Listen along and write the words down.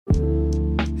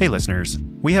Hey listeners,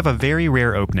 we have a very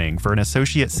rare opening for an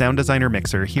associate sound designer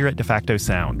mixer here at De Facto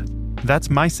Sound. That's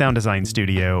my sound design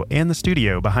studio and the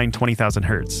studio behind 20,000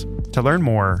 Hertz. To learn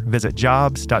more, visit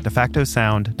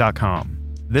jobs.defactosound.com.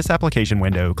 This application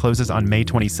window closes on May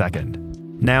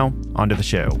 22nd. Now, onto the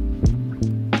show.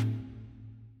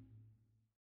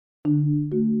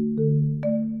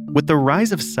 With the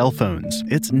rise of cell phones,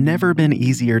 it's never been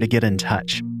easier to get in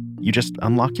touch. You just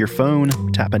unlock your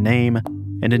phone, tap a name,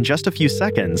 and in just a few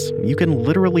seconds, you can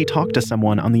literally talk to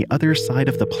someone on the other side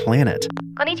of the planet.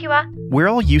 Konnichiwa. We're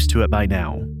all used to it by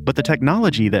now, but the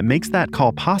technology that makes that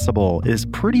call possible is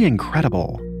pretty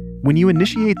incredible. When you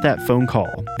initiate that phone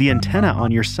call, the antenna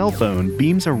on your cell phone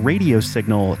beams a radio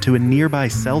signal to a nearby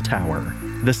cell tower.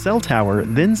 The cell tower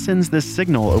then sends this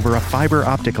signal over a fiber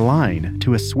optic line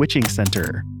to a switching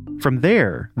center. From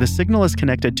there, the signal is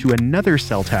connected to another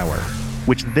cell tower,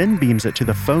 which then beams it to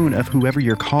the phone of whoever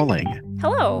you're calling.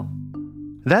 Hello.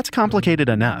 That's complicated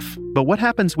enough, but what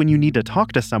happens when you need to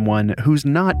talk to someone who's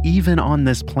not even on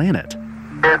this planet?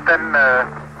 Houston,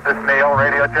 this Neil,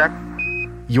 radio check.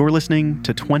 You're listening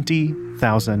to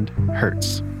 20,000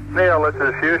 Hertz. Neil, this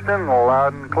is Houston,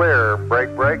 loud and clear.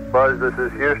 Break, Buzz, this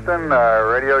is Houston,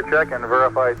 radio check and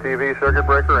verify TV circuit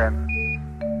breaker in.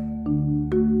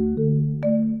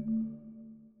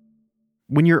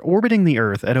 When you're orbiting the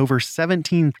Earth at over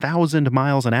 17,000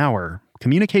 miles an hour,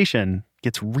 communication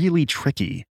gets really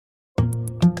tricky.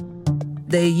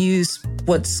 They use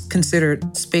what's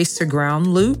considered space-to-ground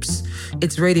loops.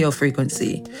 It's radio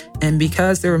frequency. And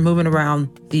because they're moving around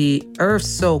the Earth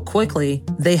so quickly,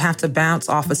 they have to bounce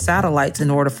off of satellites in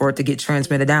order for it to get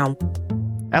transmitted down.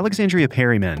 Alexandria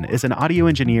Perryman is an audio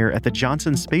engineer at the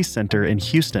Johnson Space Center in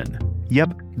Houston.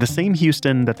 Yep, the same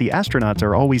Houston that the astronauts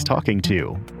are always talking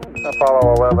to.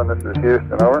 Apollo 11, this is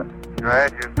Houston, over. Go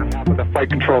ahead, Houston. With the flight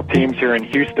control teams here in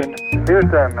Houston.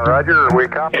 Houston, roger, we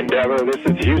copy. Endeavor, this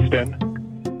is Houston.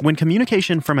 When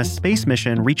communication from a space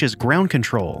mission reaches ground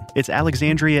control, it's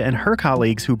Alexandria and her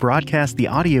colleagues who broadcast the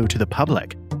audio to the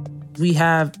public. We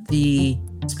have the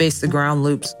space-to-ground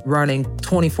loops running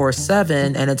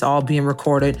 24/7, and it's all being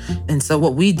recorded. And so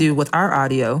what we do with our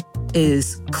audio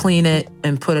is clean it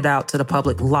and put it out to the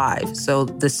public live. So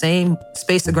the same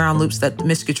space-to-ground loops that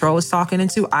Mission Control is talking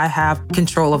into, I have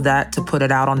control of that to put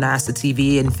it out on NASA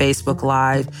TV and Facebook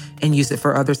Live and use it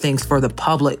for other things for the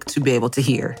public to be able to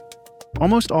hear.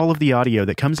 Almost all of the audio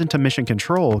that comes into Mission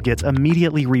Control gets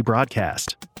immediately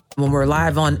rebroadcast. When we're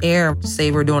live on air,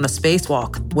 say we're doing a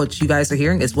spacewalk, what you guys are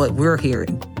hearing is what we're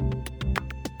hearing.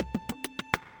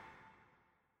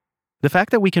 The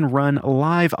fact that we can run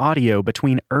live audio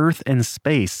between Earth and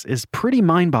space is pretty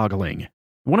mind-boggling.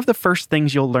 One of the first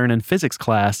things you'll learn in physics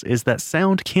class is that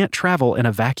sound can't travel in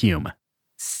a vacuum.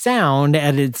 Sound,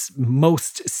 at its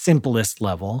most simplest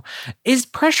level, is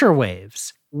pressure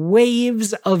waves.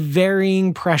 Waves of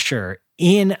varying pressure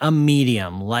in a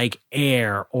medium like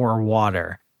air or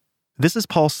water. This is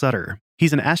Paul Sutter.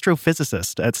 He's an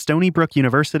astrophysicist at Stony Brook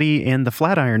University and the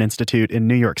Flatiron Institute in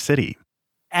New York City.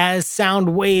 As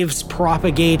sound waves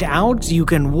propagate out, you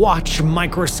can watch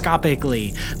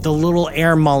microscopically the little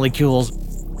air molecules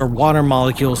or water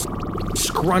molecules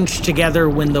scrunch together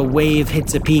when the wave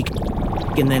hits a peak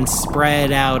and then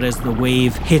spread out as the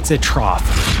wave hits a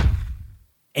trough.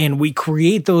 And we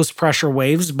create those pressure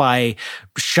waves by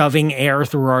shoving air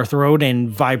through our throat and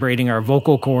vibrating our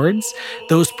vocal cords.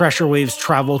 Those pressure waves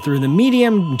travel through the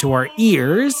medium to our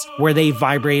ears, where they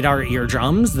vibrate our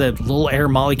eardrums. The little air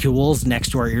molecules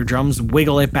next to our eardrums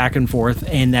wiggle it back and forth,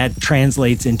 and that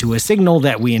translates into a signal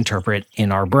that we interpret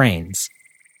in our brains.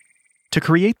 To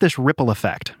create this ripple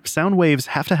effect, sound waves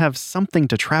have to have something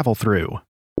to travel through.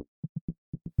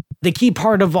 The key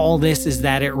part of all this is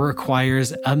that it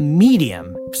requires a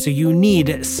medium. So you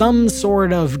need some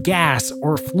sort of gas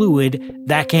or fluid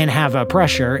that can have a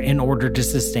pressure in order to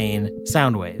sustain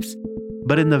sound waves.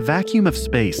 But in the vacuum of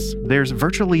space, there's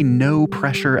virtually no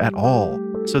pressure at all.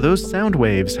 So those sound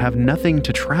waves have nothing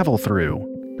to travel through.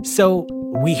 So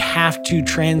we have to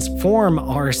transform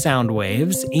our sound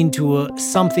waves into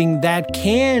something that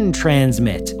can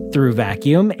transmit through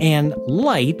vacuum, and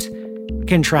light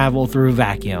can travel through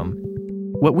vacuum.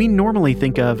 What we normally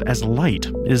think of as light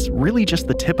is really just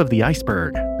the tip of the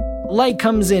iceberg. Light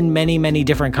comes in many, many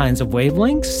different kinds of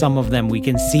wavelengths. Some of them we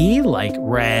can see, like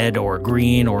red or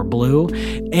green or blue,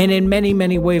 and in many,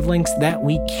 many wavelengths that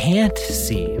we can't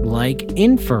see, like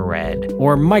infrared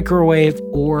or microwave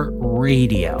or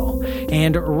radio.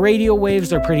 And radio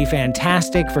waves are pretty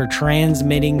fantastic for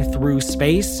transmitting through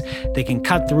space. They can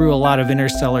cut through a lot of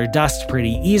interstellar dust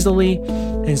pretty easily.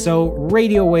 And so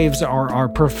radio waves are our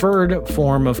preferred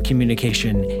form of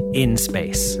communication in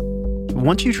space.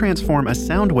 once you transform a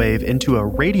sound wave into a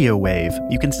radio wave,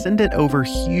 you can send it over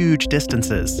huge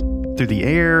distances, through the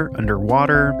air,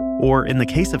 underwater, or in the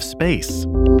case of space,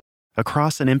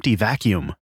 across an empty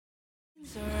vacuum.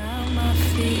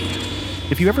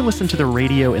 If you ever listen to the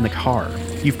radio in the car,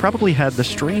 you've probably had the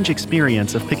strange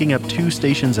experience of picking up two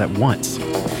stations at once.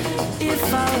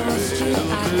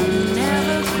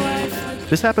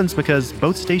 This happens because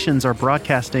both stations are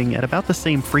broadcasting at about the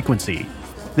same frequency.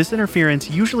 This interference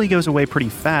usually goes away pretty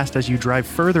fast as you drive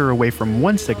further away from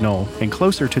one signal and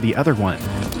closer to the other one.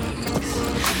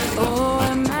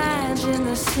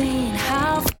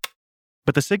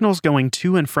 But the signals going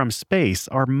to and from space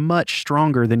are much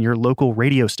stronger than your local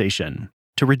radio station.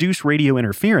 To reduce radio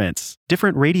interference,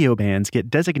 different radio bands get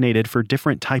designated for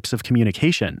different types of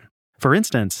communication. For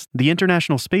instance, the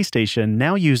International Space Station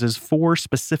now uses 4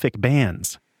 specific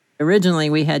bands. Originally,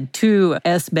 we had 2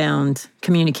 S-band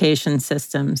communication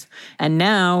systems, and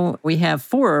now we have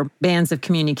 4 bands of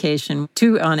communication,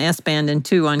 2 on S-band and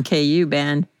 2 on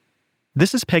Ku-band.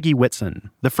 This is Peggy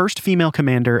Whitson, the first female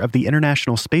commander of the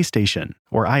International Space Station,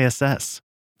 or ISS.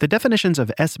 The definitions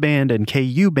of S-band and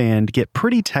Ku-band get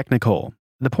pretty technical.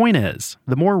 The point is,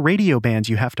 the more radio bands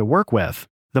you have to work with,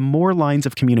 the more lines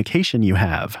of communication you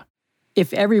have.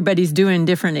 If everybody's doing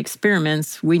different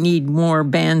experiments, we need more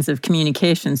bands of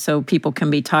communication so people can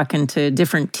be talking to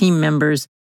different team members.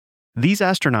 These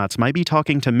astronauts might be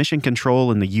talking to mission control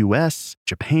in the US,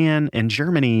 Japan, and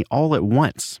Germany all at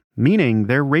once, meaning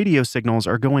their radio signals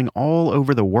are going all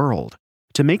over the world.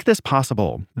 To make this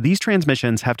possible, these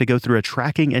transmissions have to go through a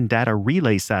tracking and data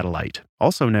relay satellite,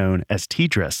 also known as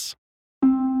TDRS.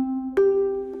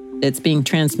 It's being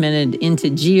transmitted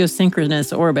into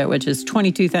geosynchronous orbit, which is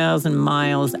 22,000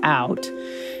 miles out.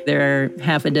 There are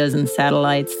half a dozen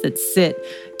satellites that sit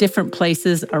different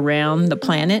places around the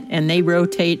planet, and they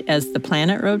rotate as the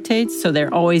planet rotates, so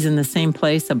they're always in the same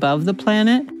place above the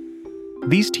planet.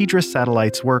 These TDRS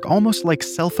satellites work almost like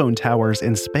cell phone towers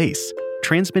in space,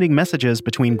 transmitting messages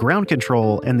between ground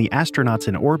control and the astronauts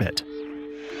in orbit.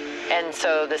 And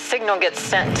so the signal gets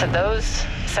sent to those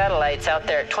satellites out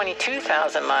there at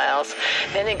 22,000 miles.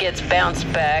 Then it gets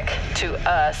bounced back to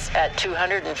us at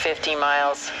 250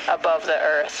 miles above the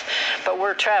Earth. But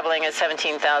we're traveling at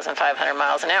 17,500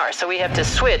 miles an hour. So we have to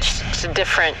switch to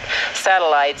different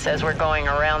satellites as we're going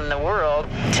around the world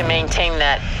to maintain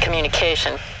that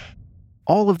communication.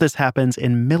 All of this happens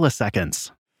in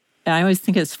milliseconds. I always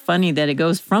think it's funny that it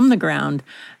goes from the ground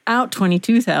out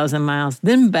 22,000 miles,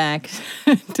 then back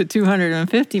to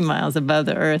 250 miles above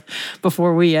the Earth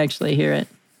before we actually hear it.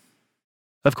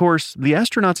 Of course, the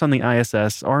astronauts on the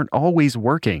ISS aren't always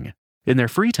working. In their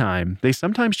free time, they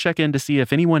sometimes check in to see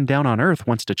if anyone down on Earth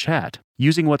wants to chat,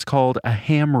 using what's called a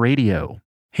ham radio.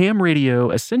 Ham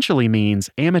radio essentially means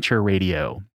amateur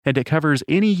radio, and it covers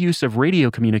any use of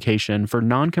radio communication for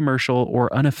non-commercial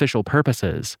or unofficial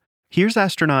purposes. Here's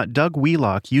astronaut Doug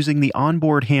Wheelock using the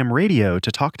onboard ham radio to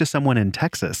talk to someone in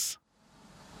Texas.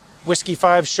 Whiskey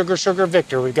 5, Sugar, Sugar,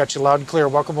 Victor. We've got you loud and clear.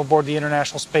 Welcome aboard the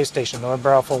International Space Station. November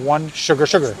Alpha 1, Sugar,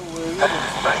 Sugar. Thank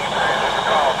you for the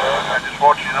call, Doug. I just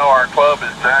want you to know our club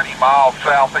is 90 miles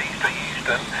southeast of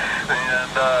Houston,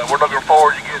 and we're looking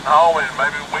forward to getting home, and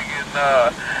maybe we can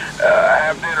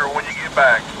have dinner when you get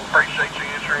back. Appreciate you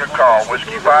answering the call.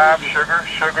 Whiskey 5, Sugar,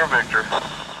 Sugar, Victor.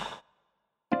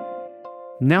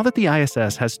 Now that the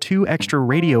ISS has 2 extra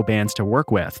radio bands to work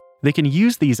with, they can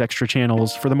use these extra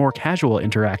channels for the more casual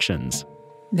interactions.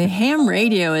 The ham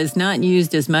radio is not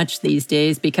used as much these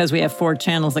days because we have 4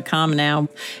 channels of comm now.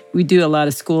 We do a lot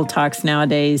of school talks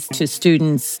nowadays to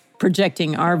students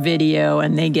projecting our video,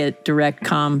 and they get direct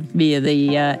comm via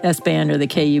the S-band or the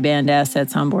Ku-band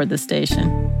assets on board the station.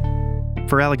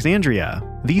 For Alexandria,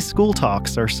 these school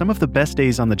talks are some of the best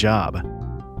days on the job.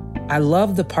 I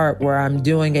love the part where I'm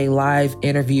doing a live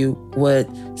interview with,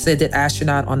 say, the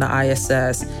astronaut on the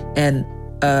ISS and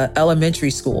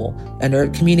elementary school, and they're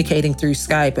communicating through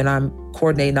Skype, and I'm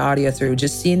coordinating the audio through.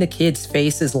 Just seeing the kids'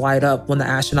 faces light up when the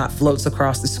astronaut floats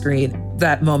across the screen.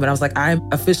 That moment, I was like, I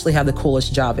officially have the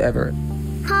coolest job ever.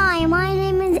 Hi, my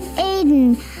name is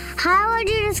Aiden. How would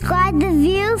you describe the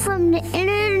view from the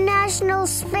International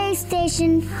Space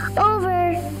Station? Over.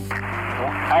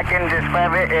 I can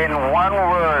describe it in one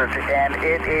word, and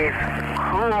it is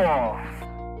cool.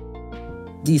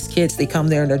 These kids, they come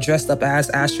there and they're dressed up as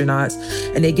astronauts,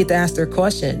 and they get to ask their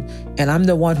question. And I'm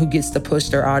the one who gets to push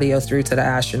their audio through to the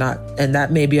astronaut. And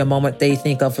that may be a moment they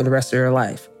think of for the rest of their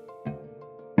life.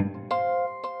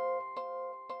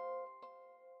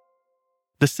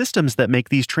 The systems that make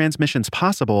these transmissions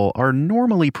possible are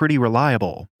normally pretty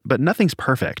reliable, but nothing's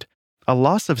perfect. A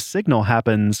loss of signal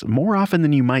happens more often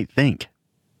than you might think.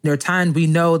 There are times we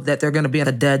know that they're going to be in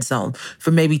a dead zone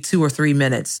for maybe 2 or 3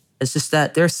 minutes. It's just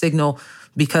that their signal,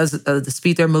 because of the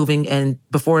speed they're moving and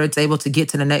before it's able to get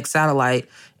to the next satellite,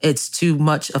 it's too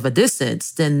much of a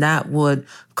distance, then that would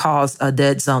cause a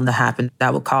dead zone to happen.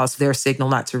 That would cause their signal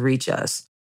not to reach us.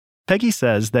 Peggy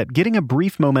says that getting a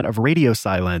brief moment of radio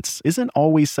silence isn't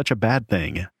always such a bad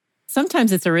thing.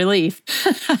 Sometimes it's a relief.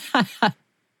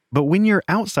 But when you're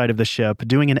outside of the ship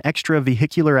doing an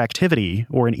extravehicular activity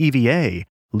or an EVA,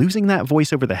 losing that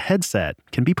voice over the headset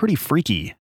can be pretty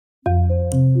freaky.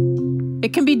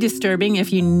 It can be disturbing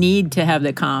if you need to have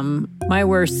the comm. My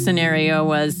worst scenario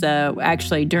was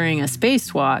actually during a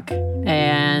spacewalk,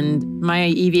 and my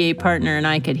EVA partner and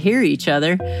I could hear each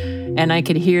other, and I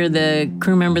could hear the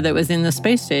crew member that was in the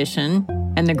space station,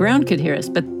 and the ground could hear us,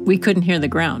 but we couldn't hear the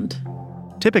ground.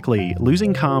 Typically,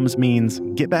 losing comms means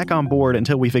get back on board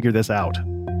until we figure this out.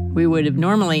 We would have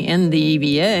normally end the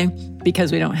EVA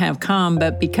because we don't have comm,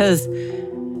 but because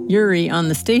Yuri on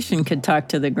the station could talk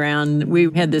to the ground,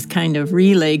 we had this kind of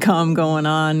relay comm going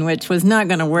on, which was not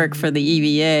going to work for the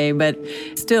EVA, but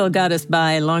still got us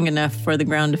by long enough for the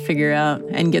ground to figure out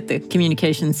and get the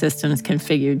communication systems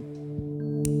configured.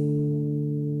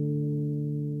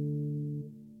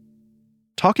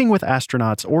 Talking with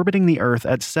astronauts orbiting the Earth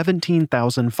at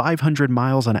 17,500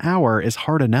 miles an hour is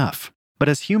hard enough. But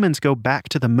as humans go back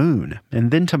to the moon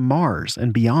and then to Mars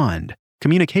and beyond,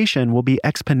 communication will be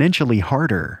exponentially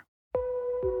harder.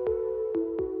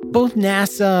 Both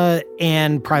NASA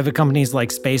and private companies like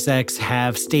SpaceX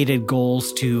have stated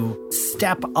goals to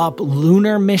step up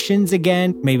lunar missions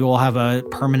again. Maybe we'll have a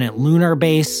permanent lunar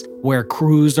base where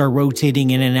crews are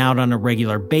rotating in and out on a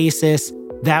regular basis.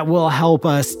 That will help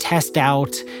us test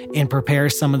out and prepare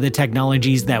some of the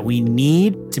technologies that we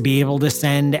need to be able to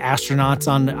send astronauts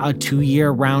on a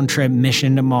 2-year round-trip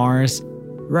mission to Mars.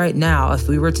 Right now, if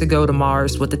we were to go to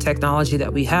Mars with the technology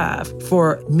that we have,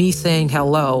 for me saying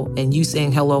hello and you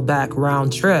saying hello back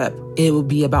round trip, it would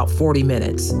be about 40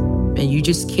 minutes. And you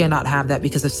just cannot have that,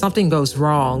 because if something goes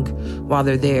wrong while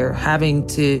they're there, having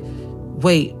to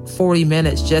wait 40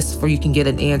 minutes just for you can get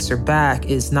an answer back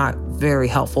is not very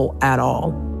helpful at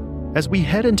all. As we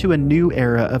head into a new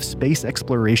era of space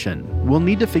exploration, we'll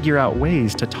need to figure out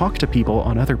ways to talk to people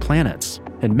on other planets,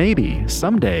 and maybe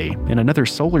someday in another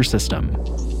solar system.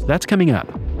 That's coming up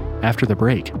after the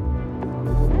break.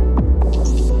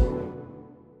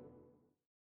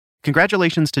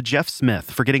 Congratulations to Jeff Smith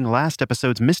for getting last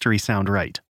episode's mystery sound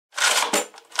right.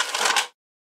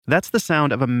 That's the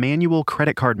sound of a manual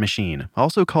credit card machine,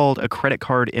 also called a credit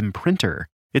card imprinter.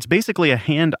 It's basically a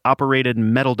hand-operated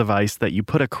metal device that you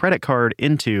put a credit card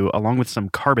into along with some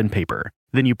carbon paper.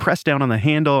 Then you press down on the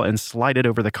handle and slide it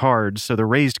over the card so the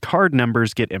raised card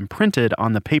numbers get imprinted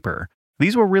on the paper.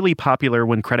 These were really popular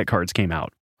when credit cards came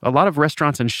out. A lot of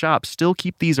restaurants and shops still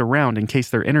keep these around in case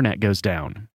their internet goes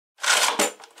down.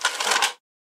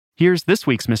 Here's this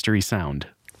week's mystery sound.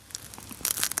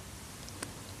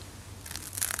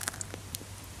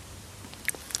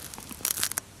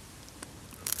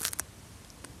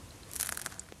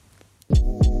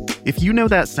 If you know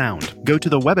that sound, go to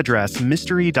the web address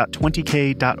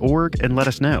mystery.20k.org and let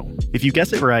us know. If you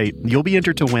guess it right, you'll be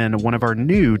entered to win one of our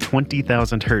new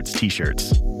 20,000 Hertz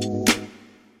t-shirts.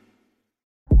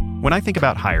 When I think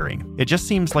about hiring, it just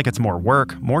seems like it's more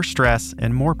work, more stress,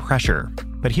 and more pressure.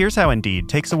 But here's how Indeed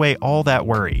takes away all that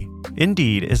worry.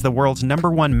 Indeed is the world's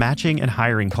 #1 matching and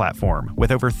hiring platform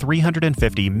with over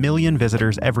 350 million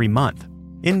visitors every month.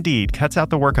 Indeed cuts out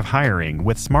the work of hiring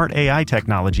with smart AI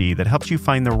technology that helps you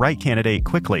find the right candidate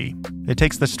quickly. It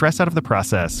takes the stress out of the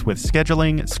process with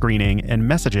scheduling, screening, and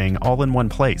messaging all in one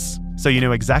place. So you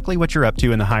know exactly what you're up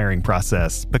to in the hiring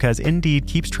process because Indeed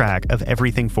keeps track of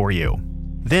everything for you.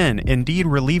 Then, Indeed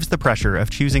relieves the pressure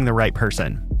of choosing the right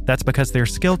person. That's because their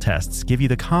skill tests give you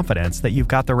the confidence that you've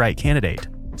got the right candidate.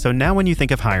 So now when you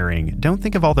think of hiring, don't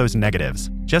think of all those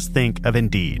negatives. Just think of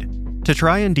Indeed. To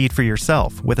try Indeed for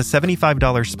yourself with a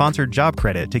 $75 sponsored job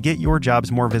credit to get your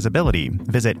jobs more visibility,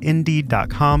 visit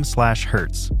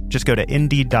Indeed.com/Hertz. Just go to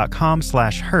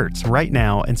Indeed.com/Hertz right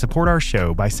now and support our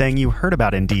show by saying you heard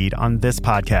about Indeed on this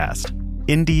podcast.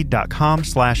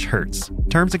 Indeed.com/Hertz.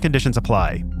 Terms and conditions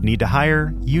apply. Need to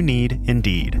hire? You need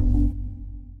Indeed.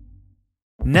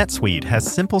 NetSuite has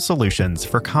simple solutions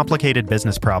for complicated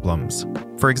business problems.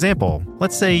 For example,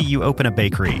 let's say you open a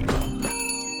bakery.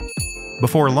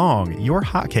 Before long, your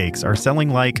hotcakes are selling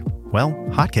like, well,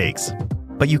 hotcakes.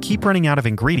 But you keep running out of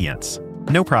ingredients.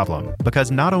 No problem,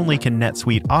 because not only can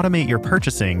NetSuite automate your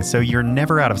purchasing so you're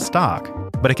never out of stock,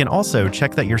 but it can also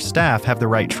check that your staff have the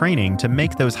right training to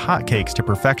make those hotcakes to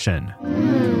perfection.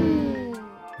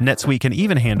 NetSuite can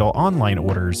even handle online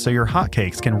orders so your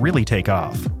hotcakes can really take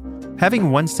off.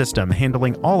 Having one system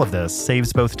handling all of this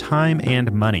saves both time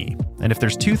and money. And if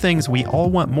there's two things we all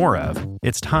want more of,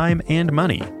 it's time and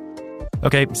money.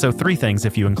 Okay, so 3 things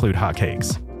if you include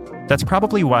hotcakes. That's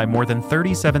probably why more than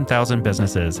 37,000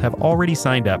 businesses have already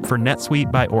signed up for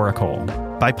NetSuite by Oracle.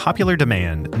 By popular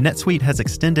demand, NetSuite has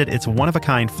extended its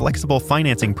one-of-a-kind flexible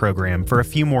financing program for a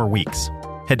few more weeks.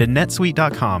 Head to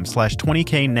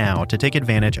netsuite.com/20K now to take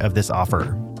advantage of this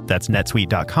offer. That's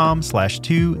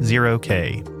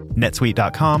netsuite.com/20K.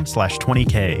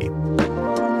 netsuite.com/20K.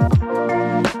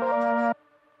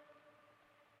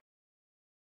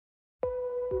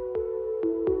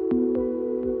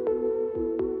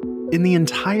 In the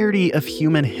entirety of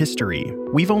human history,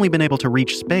 we've only been able to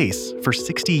reach space for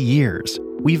 60 years.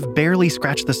 We've barely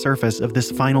scratched the surface of this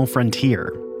final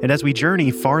frontier. And as we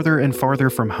journey farther and farther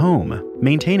from home,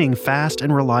 maintaining fast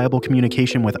and reliable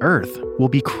communication with Earth will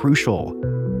be crucial.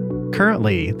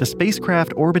 Currently, the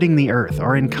spacecraft orbiting the Earth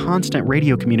are in constant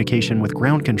radio communication with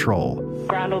ground control.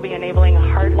 Ground will be enabling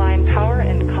hardline power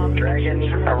and Dragon's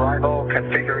arrival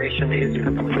configuration is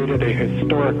completed. A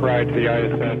historic ride to the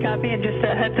ISS. Copy, and just a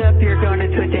heads up, you're going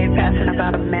into a day pass in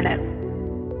about a minute.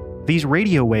 These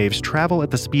radio waves travel at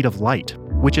the speed of light,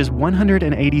 which is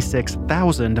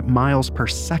 186,000 miles per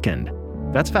second.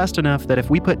 That's fast enough that if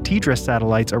we put TDRS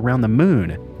satellites around the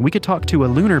moon, we could talk to a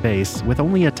lunar base with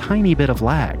only a tiny bit of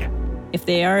lag. If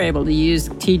they are able to use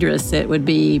TDRS, it would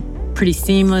be pretty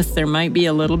seamless. There might be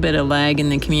a little bit of lag in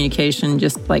the communication,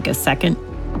 just like a second.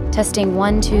 Testing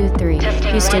 1, 2, 3.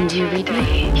 Testing Houston, 1, 2, do you read 3.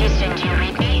 me? Houston, do you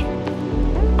read me?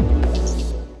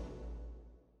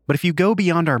 But if you go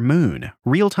beyond our moon,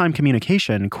 real-time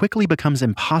communication quickly becomes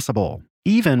impossible,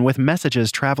 even with messages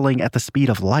traveling at the speed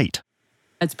of light.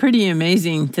 It's pretty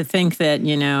amazing to think that,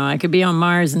 I could be on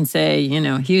Mars and say,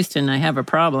 Houston, I have a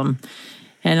problem.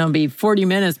 And it'll be 40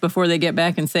 minutes before they get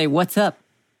back and say, what's up?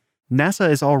 NASA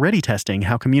is already testing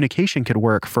how communication could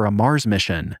work for a Mars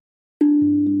mission.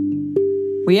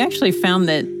 We actually found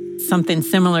that something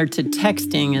similar to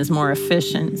texting is more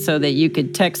efficient, so that you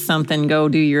could text something, go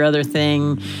do your other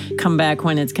thing, come back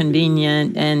when it's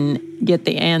convenient, and get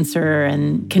the answer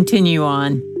and continue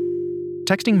on.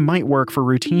 Texting might work for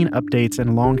routine updates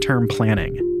and long-term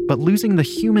planning, but losing the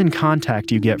human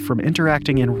contact you get from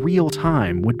interacting in real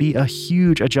time would be a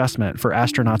huge adjustment for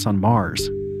astronauts on Mars.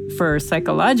 For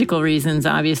psychological reasons,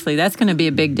 obviously, that's going to be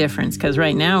a big difference, because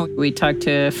right now we talk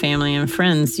to family and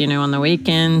friends, on the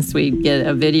weekends, we get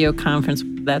a video conference.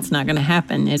 That's not going to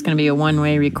happen. It's going to be a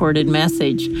one-way recorded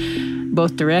message,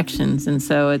 both directions. And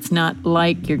so it's not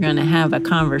like you're going to have a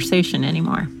conversation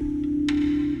anymore.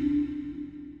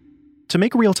 To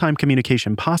make real-time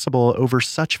communication possible over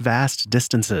such vast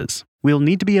distances, we'll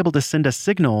need to be able to send a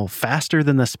signal faster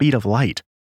than the speed of light.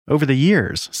 Over the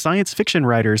years, science fiction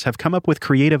writers have come up with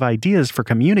creative ideas for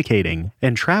communicating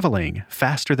and traveling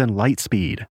faster than light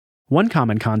speed. One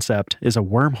common concept is a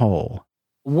wormhole.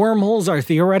 Wormholes are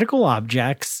theoretical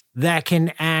objects that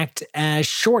can act as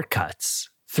shortcuts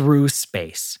through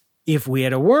space. If we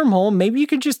had a wormhole, maybe you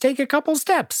could just take a couple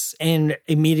steps and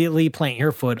immediately plant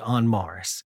your foot on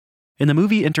Mars. In the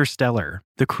movie Interstellar,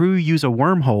 the crew use a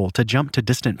wormhole to jump to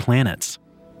distant planets.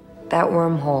 That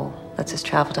wormhole lets us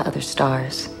travel to other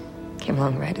stars. Came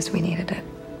along right as we needed it.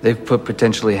 They've put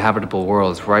potentially habitable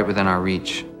worlds right within our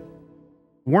reach.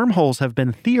 Wormholes have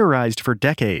been theorized for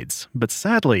decades, but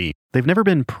sadly, they've never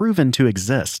been proven to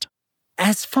exist.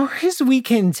 As far as we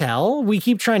can tell, we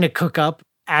keep trying to cook up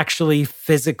actually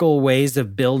physical ways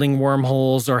of building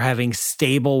wormholes or having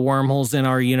stable wormholes in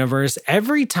our universe.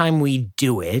 Every time we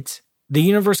do it, the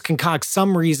universe concocts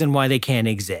some reason why they can't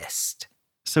exist.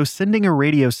 So sending a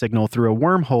radio signal through a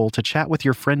wormhole to chat with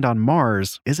your friend on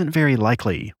Mars isn't very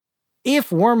likely.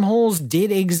 If wormholes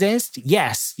did exist,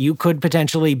 yes, you could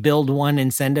potentially build one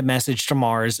and send a message to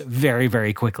Mars very,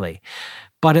 very quickly.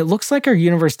 But it looks like our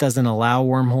universe doesn't allow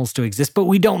wormholes to exist, but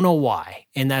we don't know why,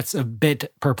 and that's a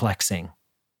bit perplexing.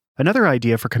 Another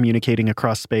idea for communicating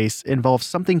across space involves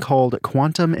something called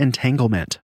quantum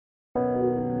entanglement.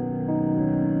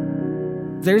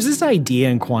 There's this idea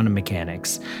in quantum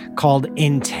mechanics called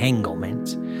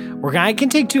entanglement, where I can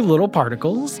take two little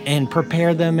particles and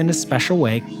prepare them in a special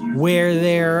way where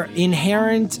their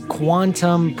inherent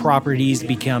quantum properties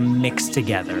become mixed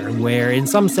together, where in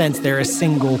some sense they're a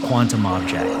single quantum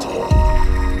object.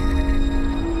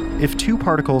 If two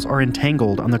particles are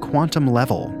entangled on the quantum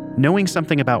level, knowing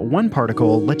something about one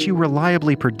particle lets you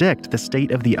reliably predict the state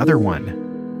of the other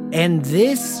one. And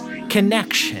this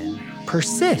connection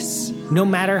persists no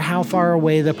matter how far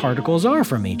away the particles are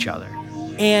from each other.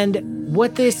 And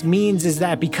what this means is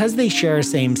that because they share a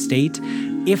same state,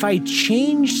 if I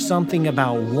change something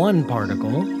about one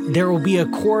particle, there will be a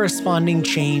corresponding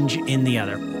change in the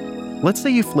other. Let's say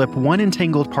you flip one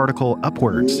entangled particle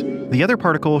upwards. The other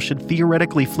particle should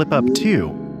theoretically flip up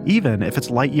too, even if it's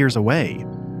light years away.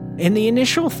 And the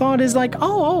initial thought is like,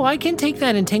 oh, I can take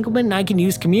that entanglement and I can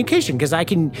use communication because I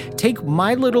can take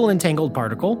my little entangled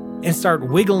particle and start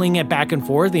wiggling it back and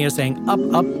forth, saying up,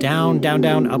 up, down, down,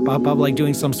 down, up, up, up, like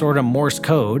doing some sort of Morse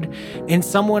code. And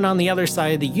someone on the other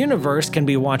side of the universe can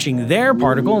be watching their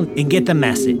particle and get the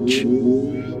message.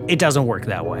 It doesn't work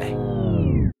that way.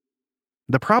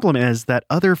 The problem is that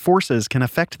other forces can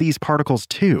affect these particles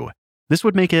too. This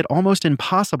would make it almost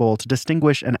impossible to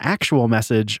distinguish an actual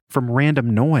message from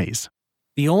random noise.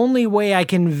 The only way I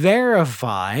can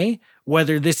verify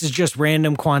whether this is just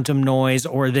random quantum noise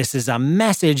or this is a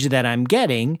message that I'm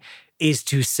getting is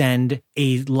to send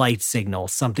a light signal,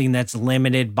 something that's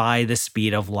limited by the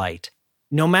speed of light.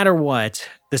 No matter what,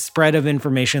 the spread of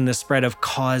information, the spread of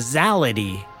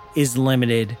causality is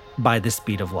limited by the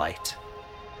speed of light.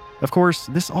 Of course,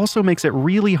 this also makes it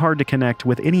really hard to connect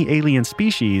with any alien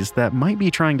species that might be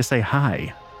trying to say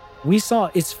hi. We saw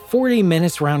it's 40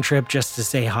 minutes round trip just to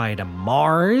say hi to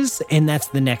Mars, and that's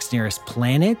the next nearest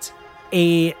planet.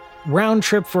 A round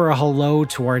trip for a hello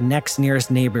to our next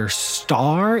nearest neighbor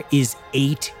star is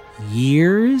 8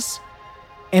 years.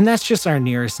 And that's just our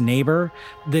nearest neighbor.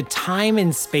 The time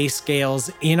and space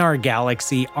scales in our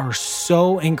galaxy are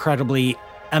so incredibly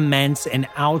immense and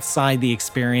outside the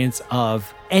experience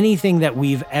of anything that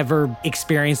we've ever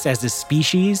experienced as a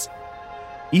species.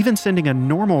 Even sending a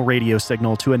normal radio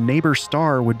signal to a neighbor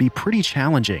star would be pretty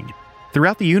challenging.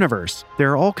 Throughout the universe,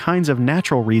 there are all kinds of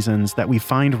natural reasons that we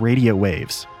find radio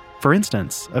waves. For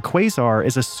instance, a quasar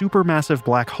is a supermassive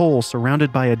black hole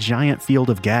surrounded by a giant field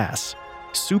of gas.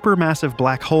 Supermassive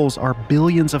black holes are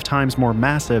billions of times more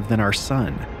massive than our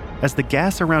sun. As the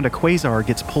gas around a quasar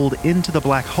gets pulled into the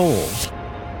black hole,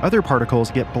 other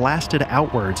particles get blasted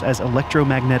outwards as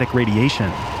electromagnetic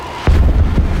radiation.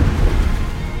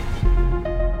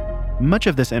 Much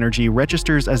of this energy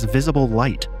registers as visible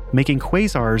light, making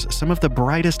quasars some of the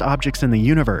brightest objects in the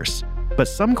universe. But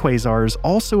some quasars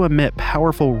also emit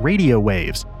powerful radio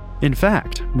waves. In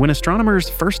fact, when astronomers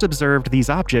first observed these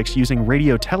objects using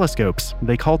radio telescopes,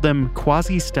 they called them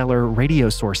quasi-stellar radio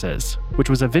sources, which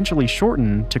was eventually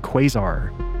shortened to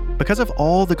quasar. Because of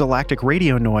all the galactic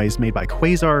radio noise made by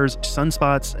quasars,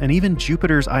 sunspots, and even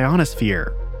Jupiter's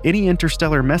ionosphere, any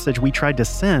interstellar message we tried to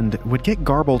send would get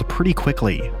garbled pretty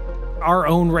quickly. Our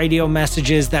own radio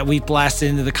messages that we've blasted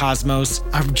into the cosmos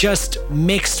are just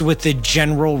mixed with the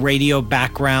general radio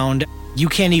background. You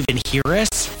can't even hear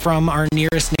us from our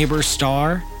nearest neighbor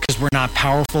star because we're not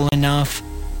powerful enough.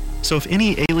 So if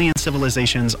any alien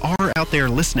civilizations are out there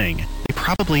listening, they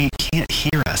probably can't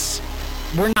hear us.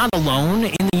 We're not alone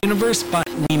in the universe, but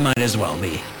we might as well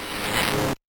be.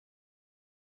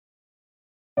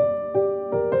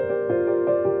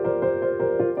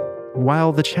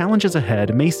 While the challenges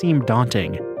ahead may seem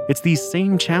daunting, it's these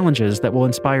same challenges that will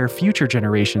inspire future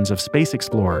generations of space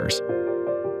explorers.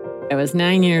 I was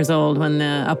 9 years old when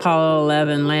the Apollo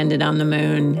 11 landed on the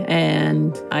moon,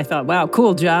 and I thought, wow,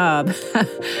 cool job.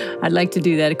 I'd like to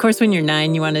do that. Of course, when you're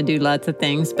 9, you want to do lots of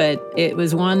things, but it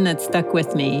was one that stuck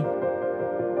with me.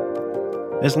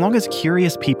 As long as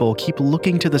curious people keep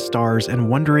looking to the stars and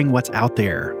wondering what's out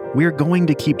there, we're going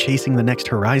to keep chasing the next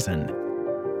horizon.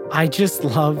 I just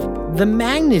love the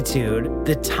magnitude,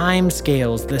 the time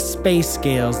scales, the space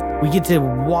scales. We get to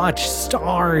watch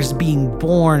stars being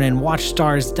born and watch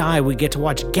stars die. We get to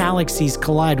watch galaxies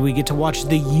collide. We get to watch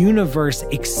the universe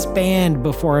expand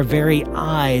before our very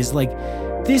eyes. Like,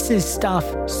 this is stuff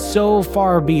so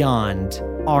far beyond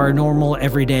our normal,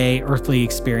 everyday, earthly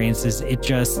experiences. It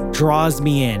just draws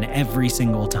me in every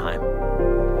single time.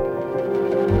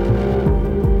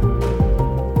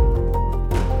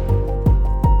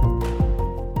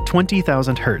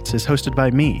 "20,000 Hertz" is hosted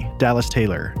by me, Dallas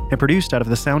Taylor, and produced out of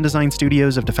the sound design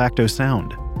studios of DeFacto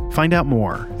Sound. Find out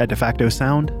more at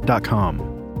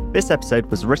defactosound.com. This episode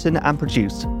was written and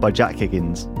produced by Jack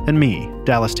Higgins. And me,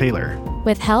 Dallas Taylor.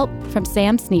 With help from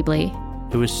Sam Sneebly.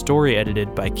 It was story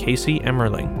edited by Casey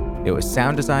Emmerling. It was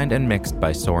sound designed and mixed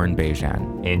by Soren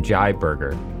Bejan and Jai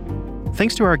Berger.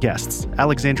 Thanks to our guests,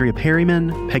 Alexandria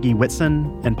Perryman, Peggy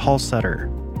Whitson, and Paul Sutter.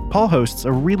 Paul hosts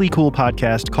a really cool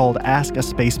podcast called Ask a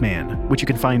Spaceman, which you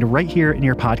can find right here in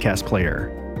your podcast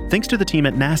player. Thanks to the team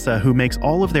at NASA who makes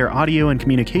all of their audio and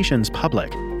communications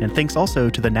public, and thanks also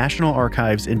to the National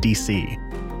Archives in DC.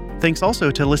 Thanks also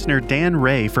to listener Dan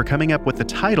Ray for coming up with the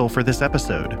title for this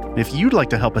episode. If you'd like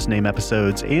to help us name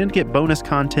episodes and get bonus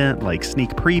content like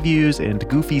sneak previews and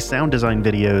goofy sound design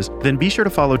videos, then be sure to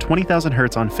follow 20,000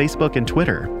 Hertz on Facebook and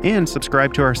Twitter, and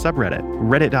subscribe to our subreddit,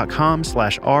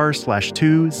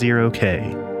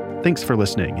 reddit.com/r/20k. Thanks for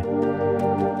listening.